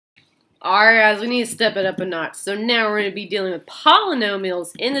Alright guys, we need to step it up a notch. So now we're going to be dealing with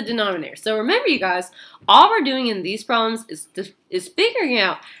polynomials in the denominator. So remember you guys, all we're doing in these problems is figuring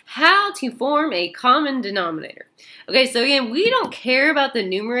out how to form a common denominator. Okay, so again, we don't care about the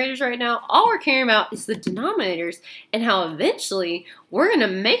numerators right now. All we're caring about is the denominators and how eventually we're going to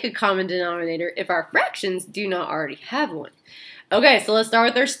make a common denominator if our fractions do not already have one. Okay, so let's start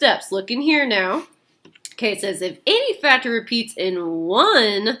with our steps. Look in here now. Okay, it says if any factor repeats in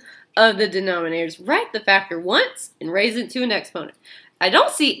one of the denominators, write the factor once and raise it to an exponent. I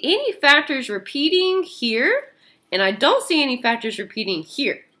don't see any factors repeating here, and I don't see any factors repeating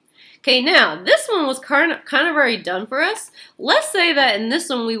here. Okay, now this one was kind of already done for us. Let's say that in this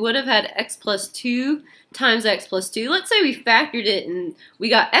one we would have had x plus 2 times x plus 2. Let's say we factored it and we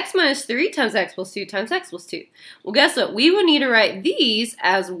got x minus 3 times x plus 2 times x plus 2. Well, guess what? We would need to write these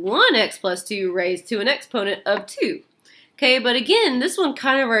as 1x plus 2 raised to an exponent of 2. Okay, but again, this one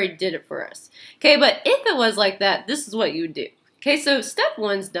kind of already did it for us. Okay, but if it was like that, this is what you would do. Okay, so step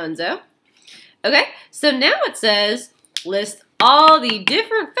one's donezo. Okay, so now it says list all the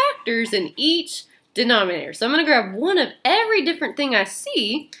different factors in each denominator. So I'm going to grab one of every different thing I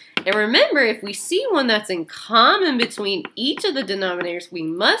see. And remember, if we see one that's in common between each of the denominators, we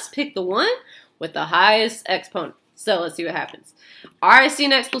must pick the one with the highest exponent. So let's see what happens. Alright, I see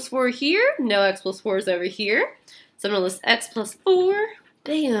an x plus 4 here. No x plus 4 is over here. So I'm going to list x plus 4.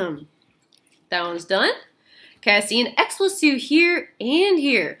 Bam. That one's done. Okay, I see an x plus 2 here and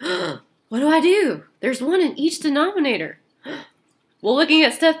here. What do? There's one in each denominator. Well, looking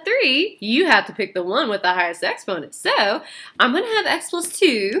at step 3, you have to pick the one with the highest exponent. So I'm going to have x plus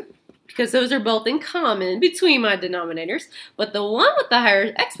 2 because those are both in common between my denominators. But the one with the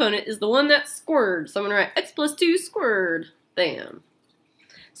higher exponent is the one that's squared. So I'm going to write x plus 2 squared. Bam.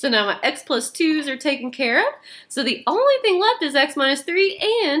 So now my x plus 2's are taken care of. So the only thing left is x minus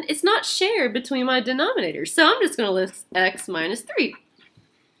 3, and it's not shared between my denominators. So I'm just going to list x minus 3.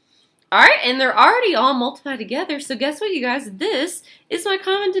 Alright, and they're already all multiplied together. So guess what, you guys? This is my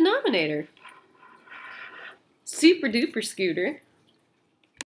common denominator. Super duper scooter.